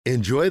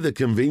Enjoy the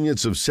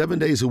convenience of 7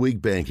 days a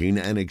week banking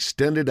and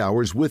extended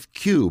hours with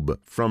Cube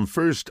from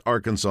First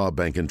Arkansas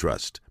Bank and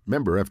Trust.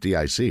 Member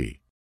FDIC.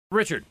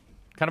 Richard,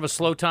 kind of a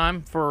slow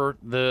time for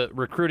the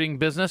recruiting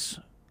business,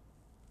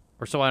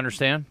 or so I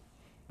understand.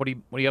 What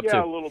are you up to?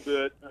 Yeah, a little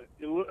bit.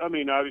 I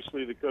mean,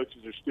 obviously the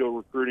coaches are still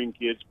recruiting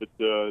kids, but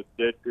the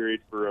dead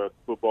period for a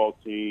football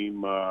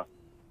team,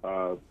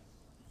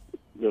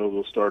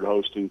 they'll start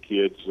hosting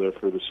kids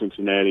for the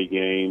Cincinnati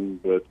game,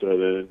 but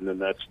then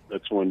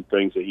that's when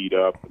things will heat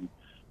up. And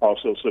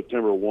also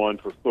September 1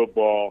 for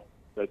football,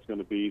 that's going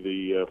to be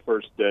the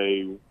first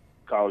day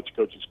college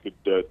coaches could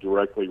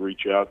directly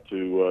reach out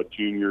to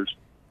juniors.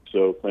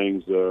 So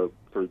things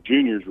for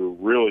juniors will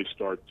really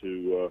start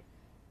to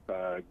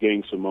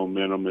gain some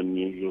momentum, and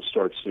you'll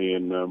start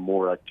seeing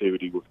more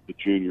activity with the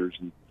juniors,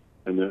 and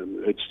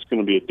then it's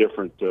going to be a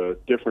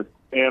different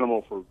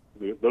animal for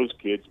those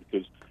kids,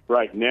 because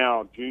right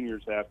now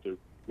juniors have to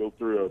go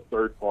through a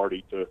third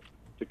party to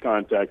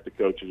contact the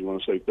coaches.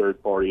 When I say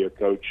third party, a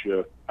coach,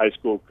 high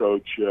school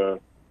coach,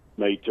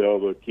 may tell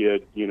the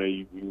kid,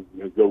 you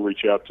go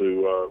reach out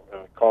to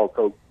call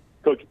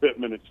Coach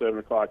Pittman at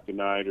 7:00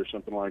 tonight or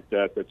something like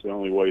that. That's the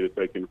only way that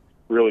they can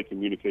really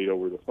communicate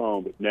over the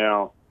phone. But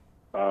now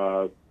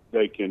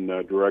they can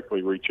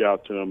directly reach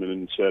out to them and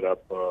then set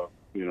up,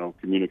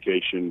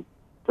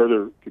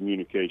 further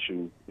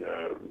communication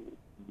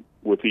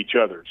with each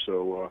other.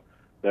 So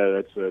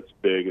that's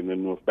big. And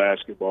then with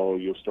basketball,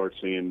 you'll start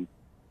seeing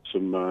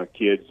some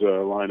kids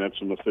line up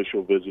some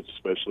official visits,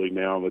 especially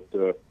now that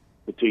the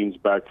team's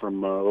back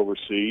from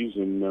overseas,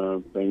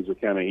 and things will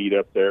kind of heat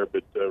up there.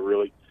 But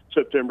really,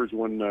 September's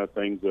when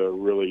things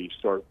really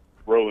start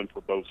rolling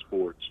for both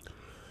sports.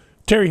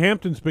 Terry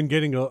Hampton's been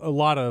getting a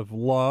lot of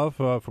love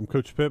from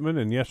Coach Pittman,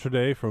 and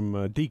yesterday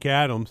from Deke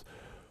Adams.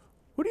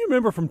 What do you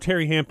remember from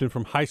Terry Hampton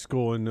from high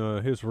school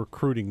and his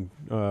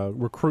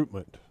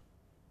recruitment?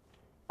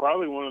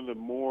 Probably one of the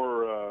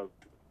more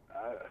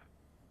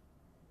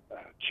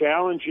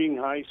challenging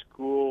high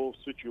school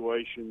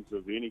situations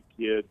of any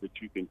kid that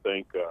you can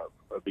think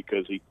of,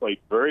 because he played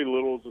very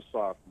little as a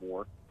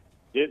sophomore,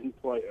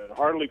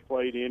 hardly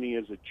played any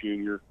as a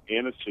junior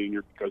and a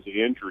senior because of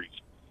injuries.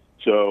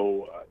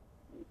 So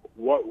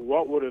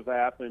what would have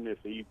happened if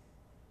he'd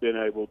been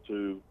able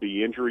to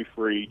be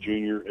injury-free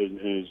in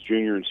his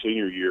junior and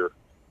senior year?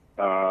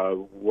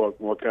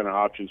 What kind of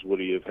options would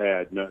he have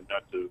had? Not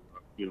to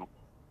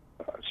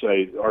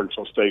say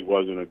Arkansas State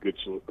wasn't a good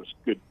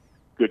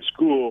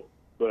school,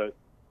 but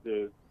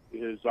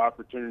his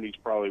opportunities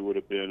probably would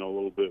have been a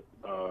little bit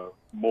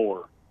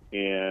more.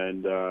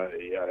 And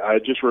I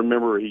just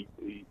remember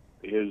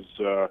his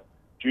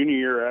junior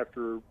year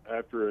after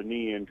a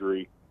knee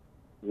injury,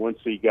 once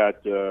he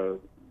got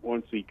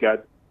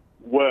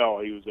well,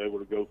 he was able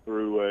to go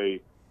through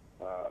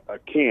a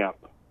camp,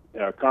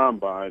 a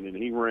combine, and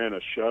he ran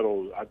a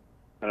shuttle. I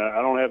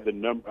don't have the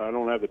number. I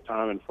don't have the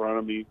time in front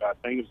of me. I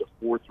think it's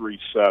a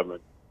 4.37,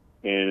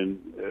 and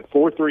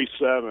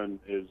 4.37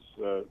 is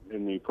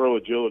in the pro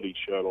agility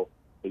shuttle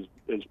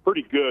is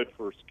pretty good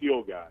for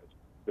skill guys.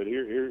 But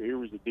here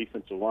was the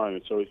defensive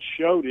lineman, so it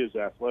showed his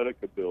athletic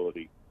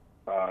ability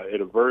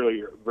at a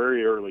very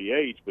very early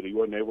age, but he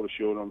wasn't able to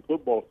show it on the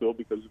football field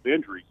because of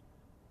injuries.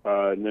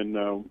 And then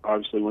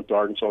obviously went to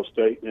Arkansas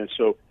State, and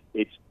so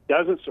it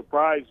doesn't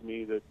surprise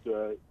me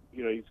that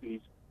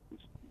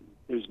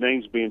his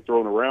name's being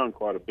thrown around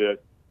quite a bit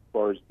as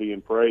far as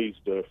being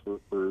praised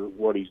for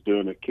what he's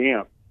doing at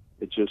camp.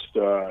 It's just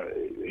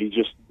he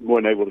just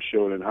wasn't able to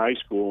show it in high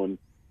school, and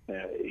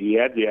he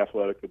had the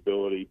athletic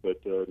ability,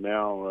 but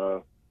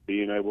now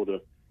being able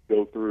to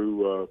go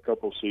through a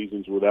couple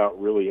seasons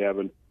without really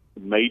having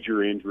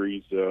major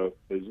injuries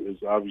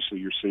is obviously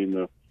you're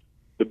seeing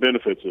the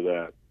benefits of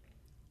that.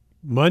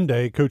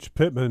 Monday, Coach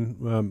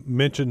Pittman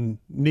mentioned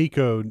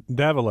Nico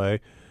Davile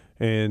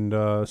and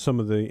some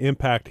of the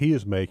impact he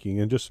is making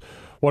and just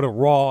what a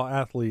raw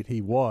athlete he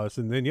was.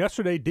 And then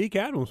yesterday, Deke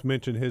Adams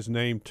mentioned his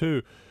name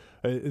too.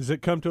 Has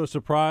it come to a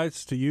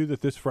surprise to you that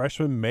this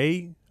freshman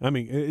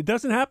it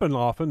doesn't happen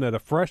often that a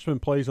freshman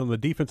plays on the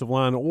defensive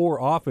line or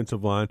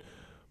offensive line,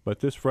 but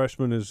this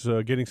freshman is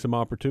getting some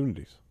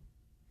opportunities?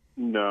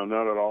 No,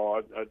 not at all.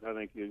 I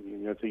think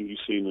you've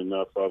seen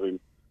enough of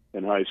him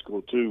in high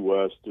school too,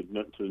 Wes,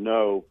 to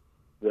know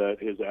that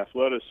his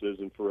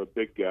athleticism for a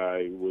big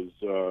guy was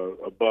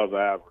above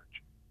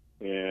average.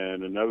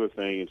 And another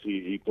thing is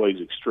he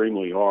plays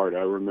extremely hard.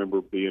 I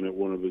remember being at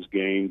one of his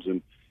games,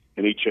 and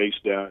he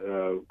chased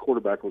down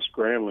quarterback was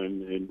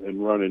scrambling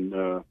and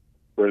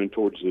running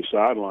towards the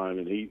sideline,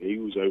 and he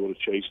was able to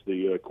chase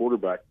the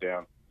quarterback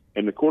down.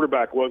 And the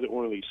quarterback wasn't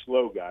one of these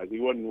slow guys. He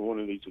wasn't one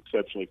of these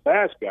exceptionally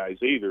fast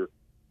guys either,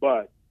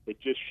 but it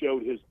just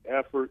showed his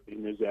effort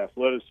and his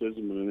athleticism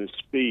and his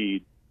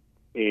speed.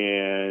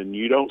 And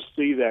you don't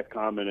see that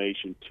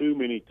combination too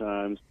many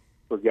times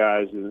for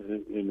guys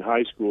in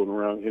high school and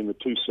around in the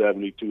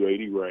 270,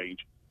 280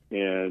 range.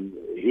 And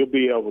he'll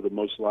be able to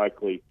most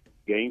likely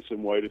gain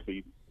some weight if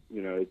he,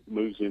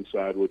 moves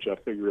inside, which I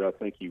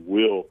think he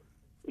will,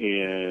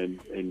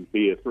 and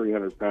be a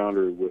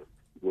 300-pounder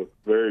with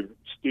very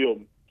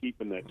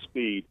keeping that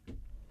speed,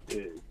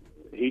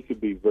 he could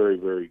be very,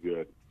 very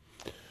good.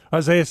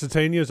 Isaiah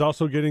Satania is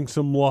also getting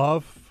some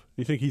love.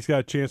 You think he's got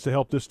a chance to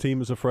help this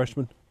team as a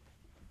freshman?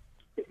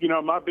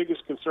 My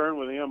biggest concern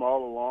with him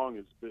all along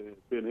has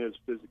been his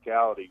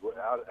physicality.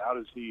 How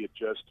does he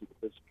adjust to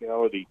the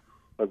physicality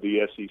of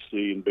the SEC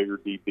and bigger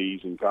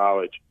DBs in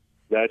college?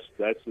 That's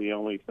the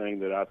only thing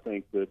that I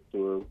think that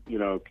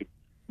could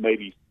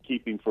maybe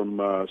keep him from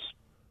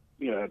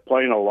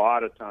playing a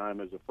lot of time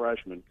as a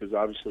freshman, because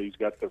obviously he's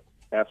got the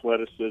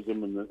athleticism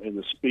and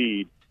the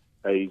speed.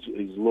 He's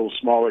a little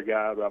smaller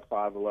guy, about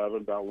 5'11",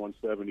 about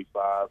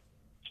 175.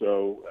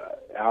 So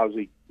how does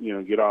he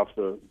get off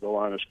the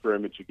line of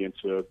scrimmage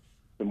against the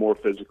more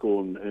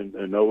physical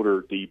and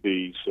older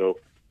DBs? So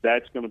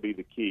that's going to be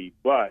the key.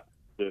 But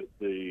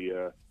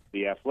the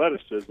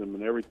athleticism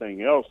and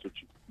everything else that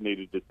you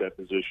needed at that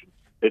position,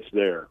 it's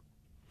there.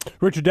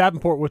 Richard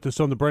Davenport with us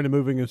on the Brandon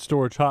Moving and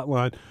Storage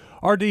Hotline.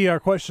 RD, our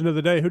question of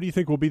the day, who do you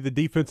think will be the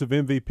defensive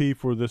MVP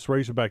for this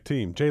Razorback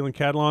team? Jalen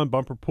Catalon,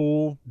 Bumper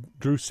Poole,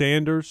 Drew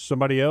Sanders,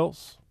 somebody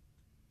else?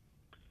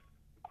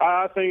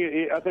 I think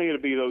it'll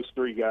be those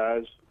three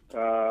guys.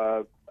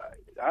 I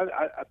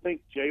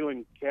think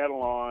Jalen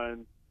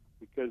Catalon,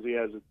 because he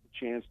has a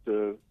chance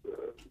to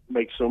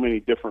make so many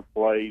different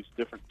plays,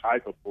 different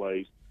type of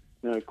plays.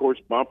 And of course,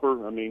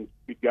 Bumper. I mean,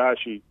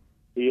 gosh,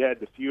 he had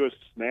the fewest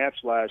snaps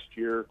last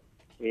year,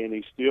 and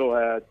he still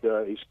led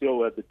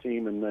the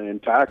team in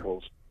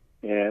tackles.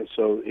 And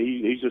so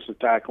he's just a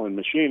tackling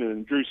machine.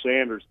 And Drew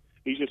Sanders,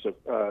 he's just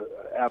a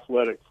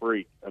athletic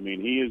freak. I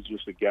mean, he is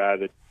just a guy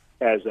that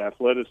has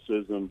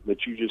athleticism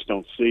that you just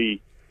don't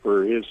see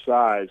for his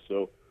size.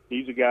 So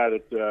he's a guy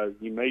that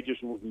you may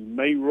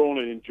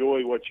really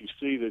enjoy what you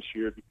see this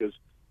year, because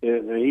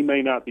he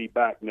may not be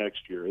back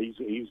next year.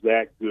 He's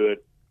that good.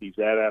 He's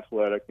that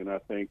athletic, and I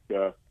think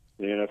the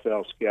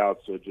NFL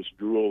scouts just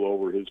drool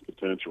over his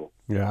potential.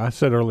 Yeah, I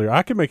said earlier,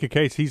 I can make a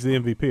case he's the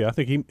MVP. I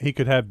think he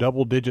could have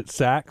double-digit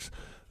sacks.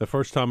 The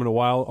first time in a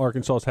while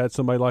Arkansas has had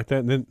somebody like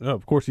that. And then,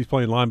 of course, he's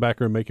playing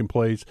linebacker and making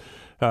plays,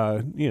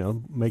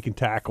 making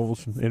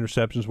tackles,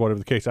 interceptions, whatever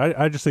the case.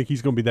 I just think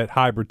he's going to be that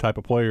hybrid type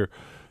of player.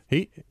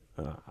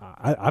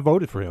 I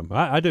voted for him.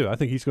 I do. I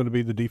think he's going to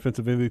be the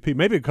defensive MVP,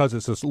 maybe because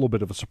it's a little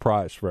bit of a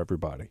surprise for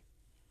everybody.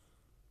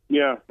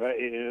 Yeah,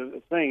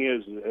 the thing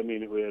is, I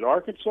mean, at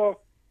Arkansas,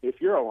 if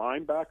you're a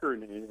linebacker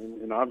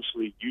and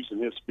obviously using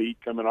his speed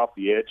coming off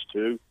the edge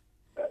too,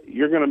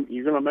 you're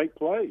gonna make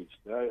plays.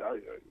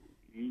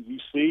 You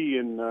see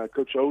in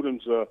Coach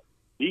Odom's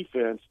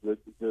defense that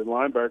the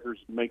linebackers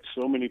make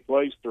so many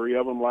plays. 3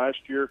 of them last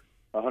year,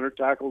 100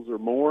 tackles or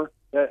more.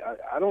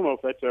 I don't know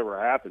if that's ever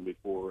happened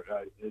before.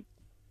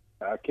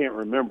 I can't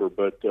remember,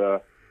 but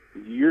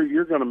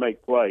you're going to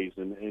make plays,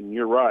 and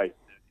you're right.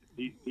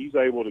 He's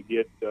able to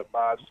get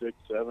 5, 6,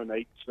 7,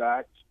 8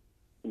 sacks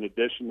in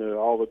addition to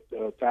all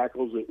the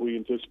tackles that we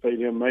anticipate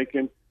him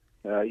making.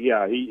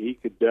 He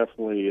could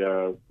definitely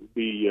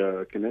be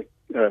a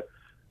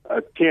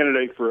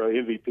candidate for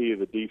MVP of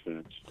the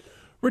defense.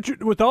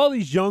 Richard, with all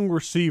these young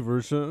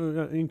receivers,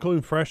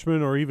 including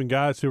freshmen or even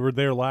guys who were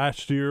there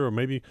last year, or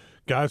maybe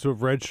guys who have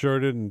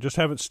redshirted and just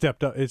haven't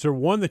stepped up, is there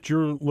one that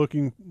you're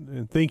looking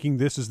and thinking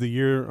this is the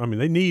year? I mean,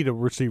 they need a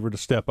receiver to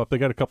step up. They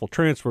got a couple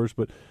transfers,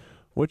 but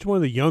which one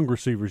of the young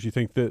receivers you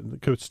think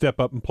that could step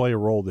up and play a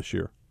role this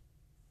year?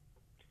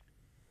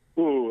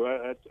 Ooh,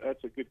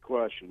 that's a good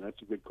question. I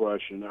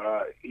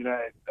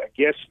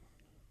guess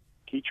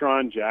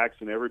Keytron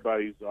Jackson,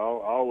 everybody's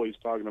always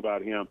talking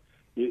about him.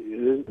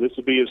 This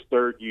will be his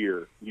third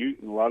year. A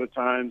lot of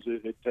times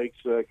it takes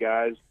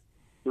guys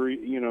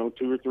 2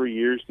 or 3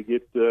 years to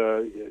get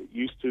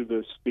used to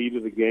the speed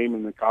of the game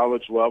in the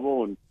college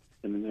level and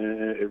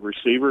a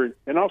receiver,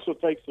 and also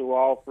takes a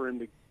while for him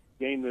to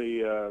gain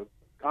the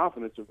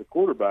confidence of the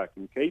quarterback.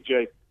 And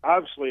KJ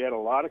obviously had a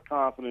lot of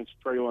confidence.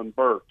 Traylon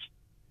Burks,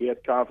 he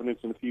had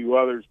confidence in a few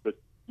others, but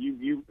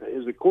you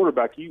as a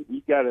quarterback, you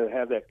got to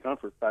have that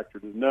comfort factor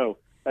to know,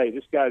 hey,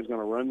 this guy's going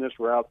to run this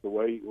route the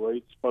way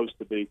it's supposed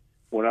to be.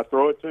 When I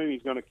throw it to him,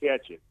 he's going to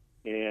catch it.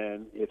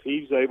 And if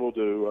he's able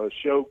to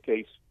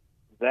showcase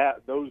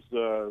those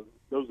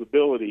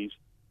abilities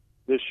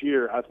this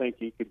year, I think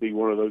he could be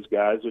one of those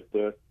guys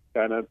that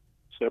kind of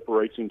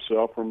separates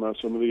himself from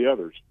some of the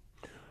others.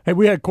 Hey,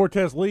 we had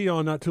Cortez Lee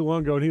on not too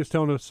long ago, and he was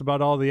telling us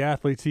about all the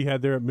athletes he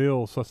had there at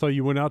Mills. I saw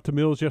you went out to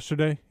Mills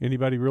yesterday.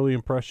 Anybody really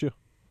impress you?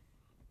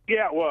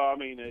 Yeah, well, I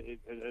mean,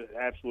 it's an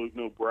absolute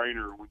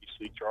no-brainer when you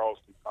see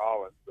Charleston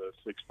Collins,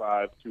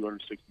 6'5",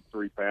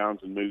 263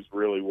 pounds, and moves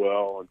really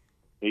well. And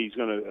he's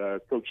going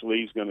to Coach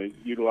Lee's going to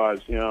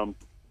utilize him,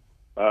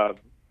 as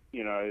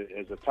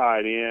a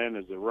tight end,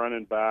 as a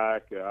running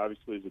back,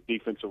 obviously as a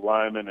defensive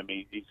lineman. I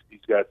mean, he's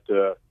got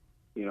 20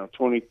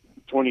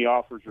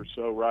 offers or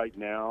so right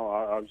now.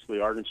 Obviously,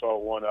 Arkansas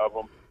one of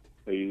them.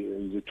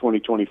 He's a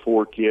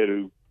 2024 kid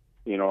who,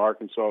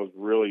 Arkansas is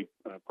really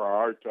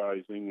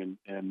prioritizing,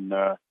 and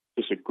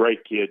just a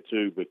great kid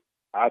too. But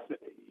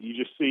you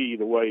just see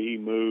the way he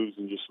moves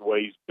and just the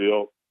way he's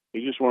built.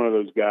 He's just one of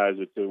those guys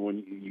that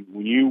when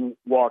you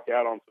walk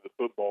out onto the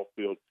football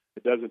field,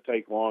 it doesn't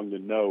take long to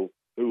know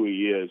who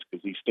he is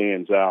because he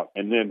stands out.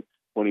 And then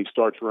when he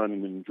starts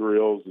running in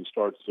drills and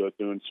starts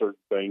doing certain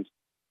things,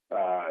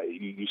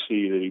 you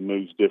see that he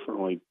moves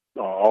differently.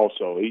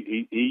 Also,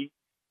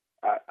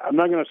 I'm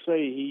not going to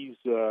say he's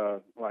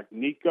like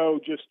Nico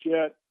just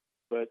yet,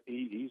 but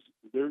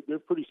they're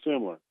pretty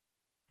similar.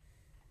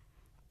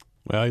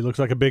 Well, he looks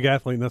like a big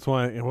athlete, and that's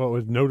why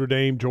with Notre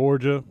Dame,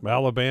 Georgia,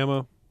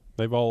 Alabama,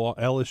 they've all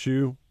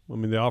LSU. I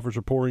mean, the offers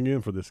are pouring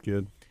in for this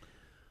kid.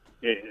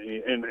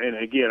 And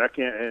again, I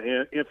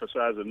can't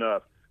emphasize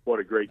enough what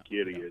a great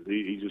kid he is.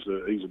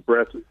 He's a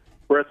breath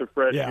of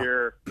fresh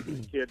air,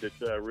 kid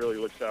that really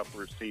looks out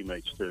for his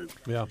teammates too.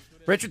 Yeah.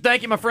 Richard,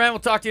 thank you, my friend. We'll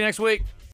talk to you next week.